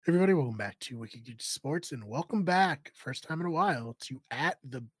Everybody, welcome back to Wicked Good Sports, and welcome back, first time in a while, to At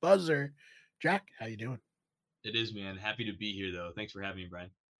the Buzzer. Jack, how you doing? It is, man. Happy to be here, though. Thanks for having me, Brian.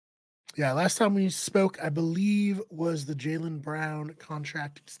 Yeah, last time we spoke, I believe, was the Jalen Brown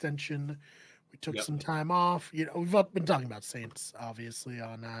contract extension. We took Yep. some time off. We've been talking about Saints, obviously,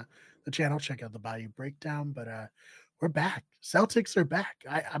 on the channel. Check out the Bayou Breakdown, but we're back. Celtics are back.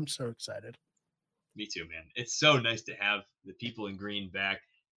 I'm so excited. Me too, man. It's so nice to have the people in green back.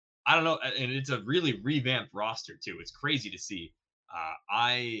 I don't know, and it's a really revamped roster too. It's crazy to see.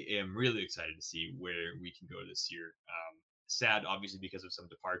 I am really excited to see where we can go this year. Sad, obviously, because of some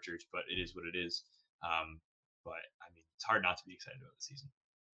departures, but it is what it is. Um, but I mean, it's hard not to be excited about the season.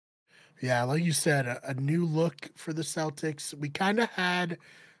 Yeah, like you said, a new look for the Celtics. We kind of had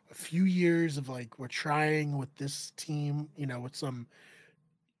a few years of like we're trying with this team, with some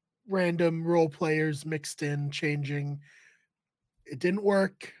random role players mixed in, changing. It didn't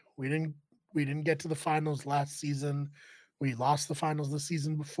work. We didn't get to the finals last season. We lost the finals the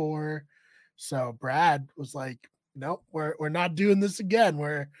season before. So Brad was like, "Nope, we're not doing this again.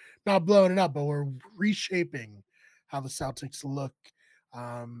 We're not blowing it up, but we're reshaping how the Celtics look."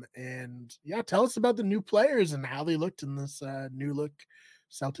 And yeah, tell us about the new players and how they looked in this new look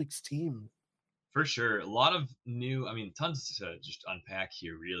Celtics team. For sure. A lot of new, I mean, tons to just unpack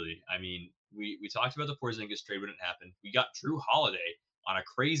here, really. I mean, we talked about the Porzingis trade when it happened. We got Drew Holiday on a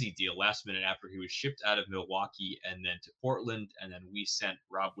crazy deal last minute after he was shipped out of Milwaukee and then to Portland. And then we sent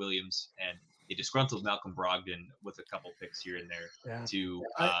Rob Williams and a disgruntled Malcolm Brogdon with a couple picks here and there Yeah, to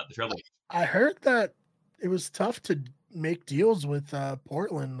I the Trailblazers. I heard that it was tough to make deals with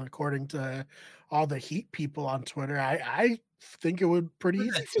Portland, according to all the Heat people on Twitter. I think it would pretty For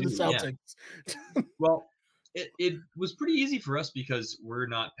easy that for the too, yeah. Celtics. Well, it was pretty easy for us because we're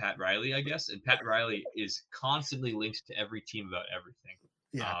not Pat Riley, I guess, and Pat Riley is constantly linked to every team about everything.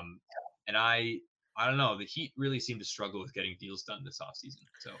 Yeah, Um, and I don't know, the Heat really seem to struggle with getting deals done this offseason.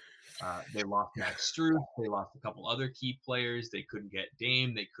 So they lost yeah, Max Strus, they lost a couple other key players. They couldn't get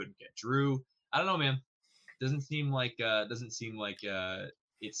Dame, they couldn't get Drew. I don't know, man. Doesn't seem like it's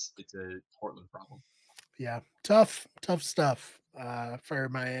a Portland problem. yeah. Tough stuff for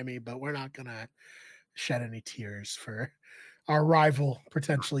Miami, but we're not gonna shed any tears for our rival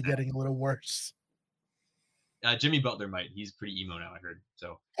potentially getting a little worse. Jimmy Butler might. He's pretty emo now, I heard.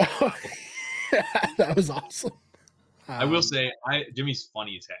 So That was awesome. I will Um, say, I Jimmy's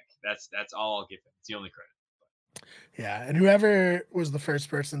funny as heck. That's all I'll give him. It's the only credit. Yeah, and whoever was the first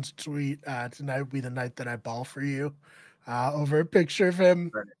person to tweet tonight will be the night that I ball for you over a picture of him.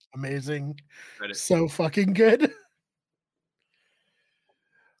 Credit, Amazing. credit. So fucking good.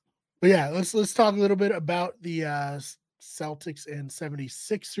 But yeah, let's talk a little bit about the Celtics and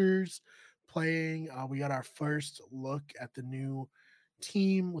 76ers playing. We got our first look at the new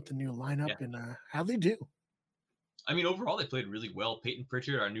team with the new Yeah, lineup and how they do. I mean, overall they played really well. Peyton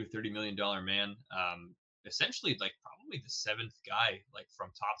Pritchard, our new $30 million man, essentially like probably the seventh guy like from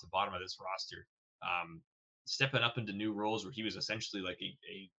top to bottom of this roster, um, stepping up into new roles where he was essentially like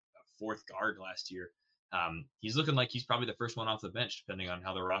a fourth guard last year. He's looking like he's probably the first one off the bench, depending on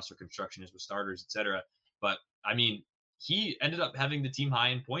how the roster construction is with starters, etc. But I mean, he ended up having the team high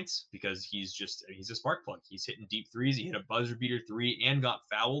in points because he's a spark plug. He's hitting deep threes. He hit a buzzer beater three and got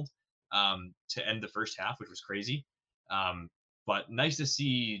fouled to end the first half, which was crazy. Um, but nice to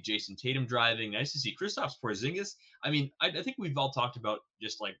see Jason Tatum driving. Nice to see Kristaps Porzingis. I mean, I think we've all talked about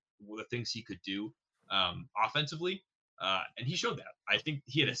just like the things he could do offensively, and he showed that. I think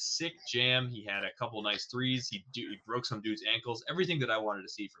he had a sick jam. He had a couple nice threes. He broke some dude's ankles. Everything that I wanted to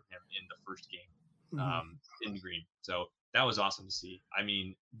see from him in the first game Mhm. in the green. So that was awesome to see. I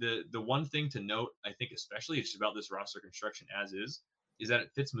mean, the one thing to note, I think, especially just about this roster construction as is that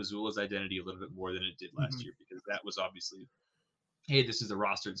it fits Missoula's identity a little bit more than it did last Mhm. year because that was obviously, hey, this is the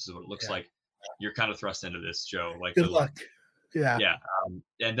roster, this is what it looks Yeah. like. You're kind of thrust into this, Joe. Like, Good good luck. luck. Yeah. Yeah,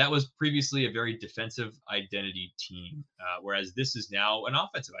 and that was previously a very defensive identity team, whereas this is now an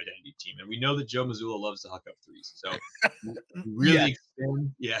offensive identity team, and we know that Joe Mazzulla loves to huck up threes. So he Yeah. really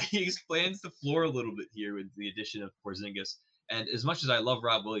expands, yeah, he expands the floor a little bit here with the addition of Porzingis. And as much as I love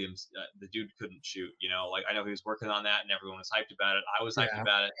Rob Williams, the dude couldn't shoot. You know, like I know he was working on that, and everyone was hyped about it. I was hyped Yeah.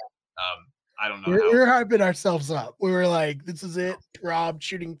 about it. I don't know We how. were hyping ourselves up. We were like, this is it. Rob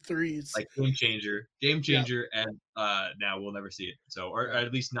shooting threes. Like game Yeah. changer, and now we'll never see it. So, or Yeah.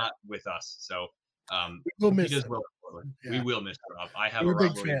 at least not with us. So, We'll hope he miss does him. well in Portland. We Yeah. will miss Rob. I have a We're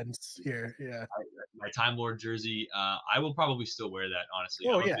Rob big Williams, fans here. Yeah. my Time Lord jersey. I will probably still wear that. Honestly,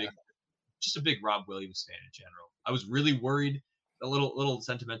 Oh I'm yeah. just a big Rob Williams fan in general. I was really worried. A little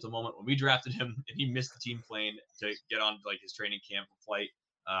sentimental moment when we drafted him and he missed the team plane to get on like his training camp flight.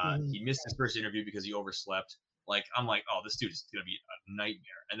 Mhm. He missed his first interview because he overslept. Like I'm like, oh, this dude is gonna be a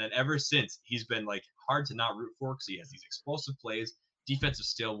nightmare. And then ever since, he's been like hard to not root for because he has these explosive plays, defensive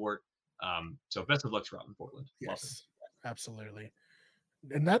stalwart. So best of luck to Robin Portland. Love him. Yes, absolutely.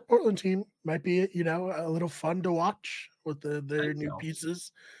 And that Portland team might be, a little fun to watch with I their think new so.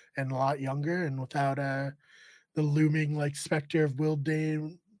 pieces and a lot younger and without the looming like specter of will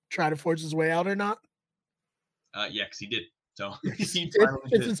Dame try to force his way out or not. Yeah, because he did. So Yes, he he did. finally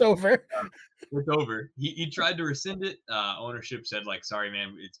This did. is over. It's over. He tried to rescind it. Ownership said like, sorry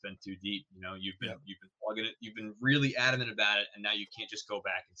man, it's been too deep. Yep. You've been plugging it. You've been really adamant about it, and now you can't just go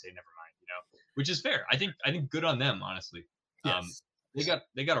back and say never mind. Which is fair. I think good on them honestly. Um, Yes.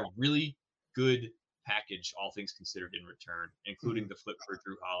 they got a really good package, all things considered, in return, including Mhm. the flip for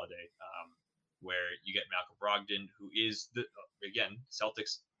Drew Holiday, where you get Malcolm Brogdon, who is the again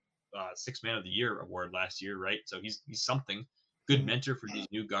Celtics six man of the year award last year, right? So he's something good Mhm. mentor for these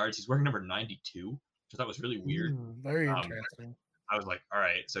new guards. He's wearing number 92, which I thought was really weird. Very Um, interesting. I was like, all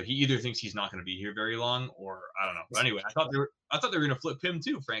right, so he either thinks he's not going to be here very long, or I don't know. But anyway, I thought they were going to flip him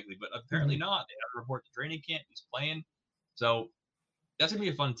too, frankly, but apparently Mhm. not. They have a report to training camp. He's playing, so that's gonna be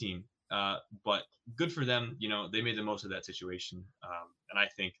a fun team. But good for them. They made the most of that situation, and I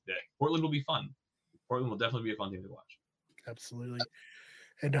think that Portland will be fun. Portland will definitely be a fun team to watch. Absolutely.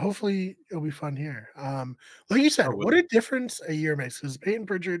 And hopefully it'll be fun here. Like you said, Oh, will what a difference a year makes because Peyton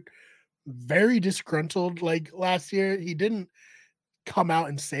Pritchard, very disgruntled like last year. He didn't come out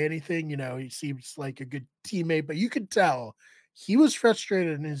and say anything. He seems like a good teammate, but you could tell he was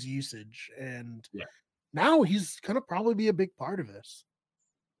frustrated in his usage. And yeah. now he's going to probably be a big part of this.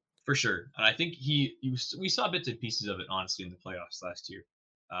 For sure. And I think we saw bits and pieces of it honestly in the playoffs last year,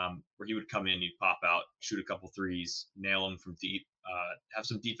 where he would come in, he'd pop out, shoot a couple threes, nail them from deep, have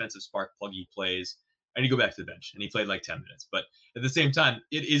some defensive spark pluggy plays, and he'd go back to the bench. And he played like 10 minutes. But at the same time,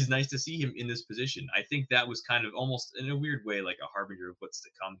 it is nice to see him in this position. I think that was kind of almost in a weird way like a harbinger of what's to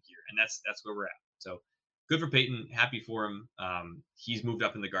come here, and that's where we're at. So good for Peyton. Happy for him. He's moved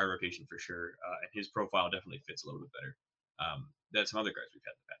up in the guard rotation for sure, and his profile definitely fits a little bit better than some other guys we've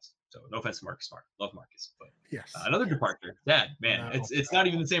had in the past. So no offense to Marcus Smart, love Marcus, but Yes. another departure. Dad, man, No, it's not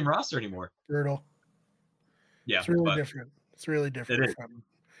even the same roster anymore. brutal. Yeah, It's really but different. It's really it different is from,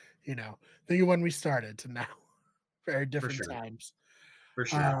 think of when we started to now. Very for different sure, times. for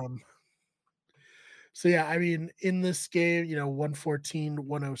sure. Um, so yeah, I mean, in this game,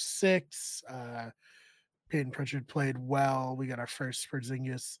 114-106. Peyton Pritchard played well. We got our first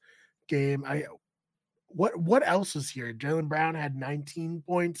Porzingis game. What else is here? Jalen Brown had 19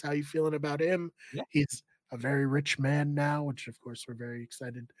 points. How you feeling about him? Yeah, He's a very rich man now, which of course we're very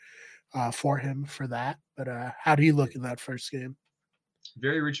excited for him for that. But how do you look in that first game?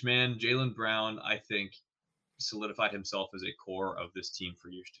 very rich man. Jalen Brown, I think, solidified himself as a core of this team for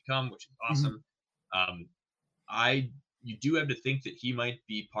years to come, which is Mhm. awesome. Um, I You do have to think that he might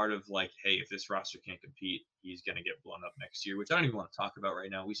be part of like, hey, if this roster can't compete, he's gonna get blown up next year, which I don't even want to talk about right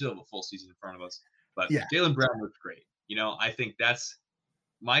now. We still have a full season in front of us. But Yeah. Jalen Brown looked great. I think that's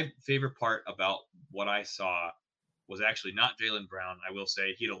my favorite part about what I saw was actually not Jalen Brown. I will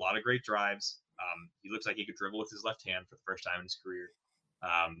say he had a lot of great drives. He looks like he could dribble with his left hand for the first time in his career.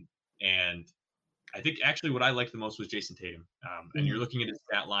 And I think actually what I liked the most was Jason Tatum. And you're Mhm. looking at his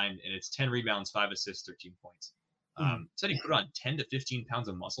stat line, and it's 10 rebounds, 5 assists, 13 points. Mhm. Said he put on 10 to 15 pounds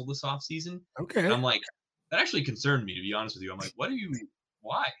of muscle this offseason. And Okay. I'm like, that actually concerned me, to be honest with you. I'm like,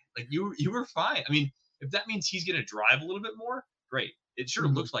 why? Like, you were fine. I mean, if that means he's going to drive a little bit more, great. It sure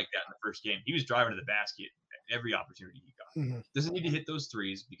Mhm. looks like that in the first game. He was driving to the basket every opportunity he got. Mhm. Doesn't need to hit those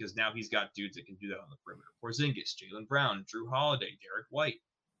threes because now he's got dudes that can do that on the perimeter. Porzingis, Jalen Brown, Drew Holiday, Derek White.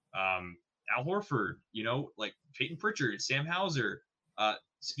 Um, Al Horford, like Peyton Pritchard, Sam Hauser,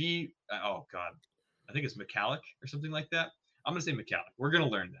 Svi. Oh God, I think it's McCallick or something like that. I'm gonna say McCallick. We're gonna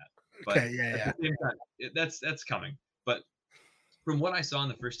learn that, but Okay. Yeah. at Yeah. the same time, that's coming. But from what I saw in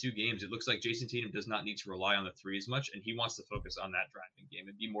the first two games, it looks like Jason Tatum does not need to rely on the three as much, and he wants to focus on that driving game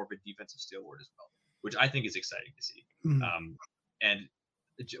and be more of a defensive stalwart as well, which I think is exciting to see. Mhm. Um, and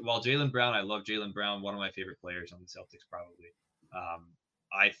while Jalen Brown, I love Jalen Brown, one of my favorite players on the Celtics, probably.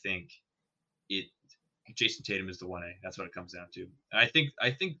 I think it Jason Tatum is the 1A. That's what it comes down to. And I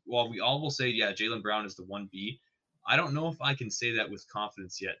think while we all will say, yeah, Jalen Brown is the 1B, I don't know if I can say that with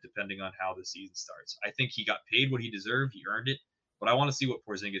confidence yet, depending on how the season starts. I think he got paid what he deserved, he earned it, but I want to see what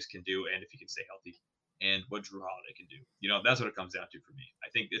Porzingis can do and if he can stay healthy and what Drew Holiday can do. That's what it comes down to for me. I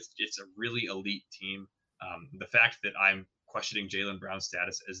think it's a really elite team. The fact that I'm questioning Jalen Brown's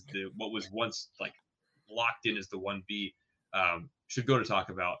status as the what was once like locked in as the 1B should go to talk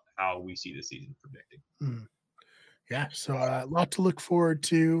about how we see the season predicting. Mhm. Yeah, so a lot to look forward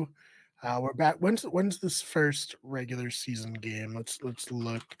to. We're back. When's this first regular season game? Let's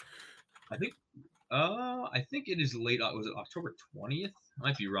look. I think I think it is late. Was it October 20th? I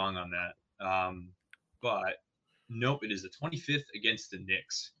might be wrong on that. But nope, it is the 25th against the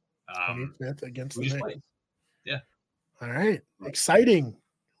Knicks. Um, 25th against we the just Knicks. played. Yeah, All right, but exciting.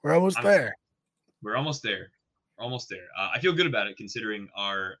 We're almost I'm excited. there. We're almost there. We're almost there. I feel good about it considering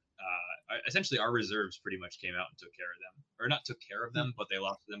our essentially our reserves pretty much came out and took care of them, or not took care of Hmm. them, but they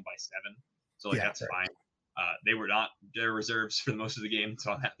lost to them by 7. So like Yeah, that's right. fine. They were not their reserves for most of the game,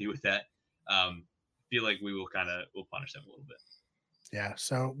 so I'm happy with that. Feel like we will we'll punish them a little bit. Yeah,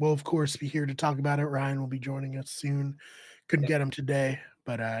 so we'll of course be here to talk about it. Ryan will be joining us soon. Couldn't Yeah. get him today,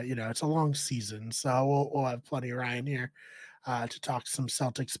 but it's a long season, so we'll have plenty of Ryan here to talk some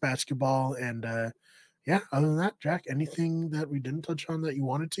Celtics basketball. And yeah, other than that, Jack, anything that we didn't touch on that you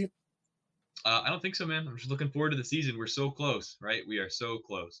wanted to? I don't think so, man. I'm just looking forward to the season. We're so close, right? We are so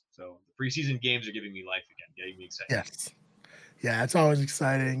close. So the preseason games are giving me life again, getting me excited again. Yes. Yeah, it's always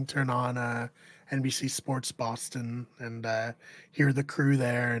exciting. Turn on NBC Sports Boston and hear the crew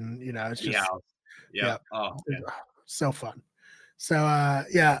there, and it's Yeah. just Yeah. yeah, Oh it's, man. so fun. So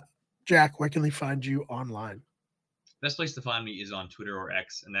yeah, Jack, where can they find you online? Best place to find me is on Twitter or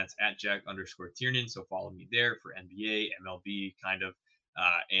X, and that's at Jack_Tiernan. So follow me there for NBA, MLB, kind of,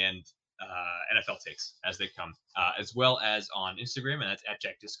 and NFL takes as they come, as well as on Instagram, and that's at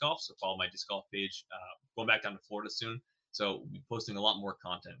Jack Disc Golf. So follow my disc golf page. Going back down to Florida soon, so we'll be posting a lot more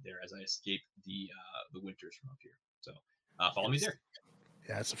content there as I escape the winters from up here. So follow me Yes. there.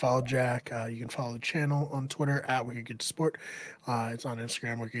 Yeah, so follow Jack. You can follow the channel on Twitter at Wicked Good Sport. It's on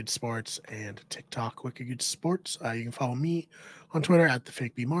Instagram, Wicked Good Sports, and TikTok, Wicked Good Sports. You can follow me on Twitter at the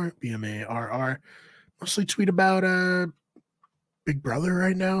fake BMAR, BMARR. Mostly tweet about Big Brother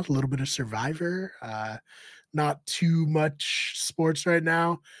right now, a little bit of Survivor. Not too much sports right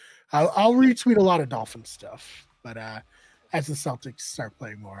now. I'll retweet a lot of Dolphin stuff, but as the Celtics start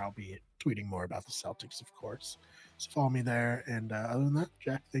playing more, I'll be tweeting more about the Celtics, of course. So follow me there. And other than that,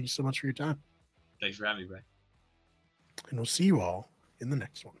 Jack, thank you so much for your time. Thanks for having me, Brian. And we'll see you all in the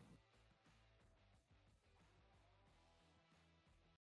next one.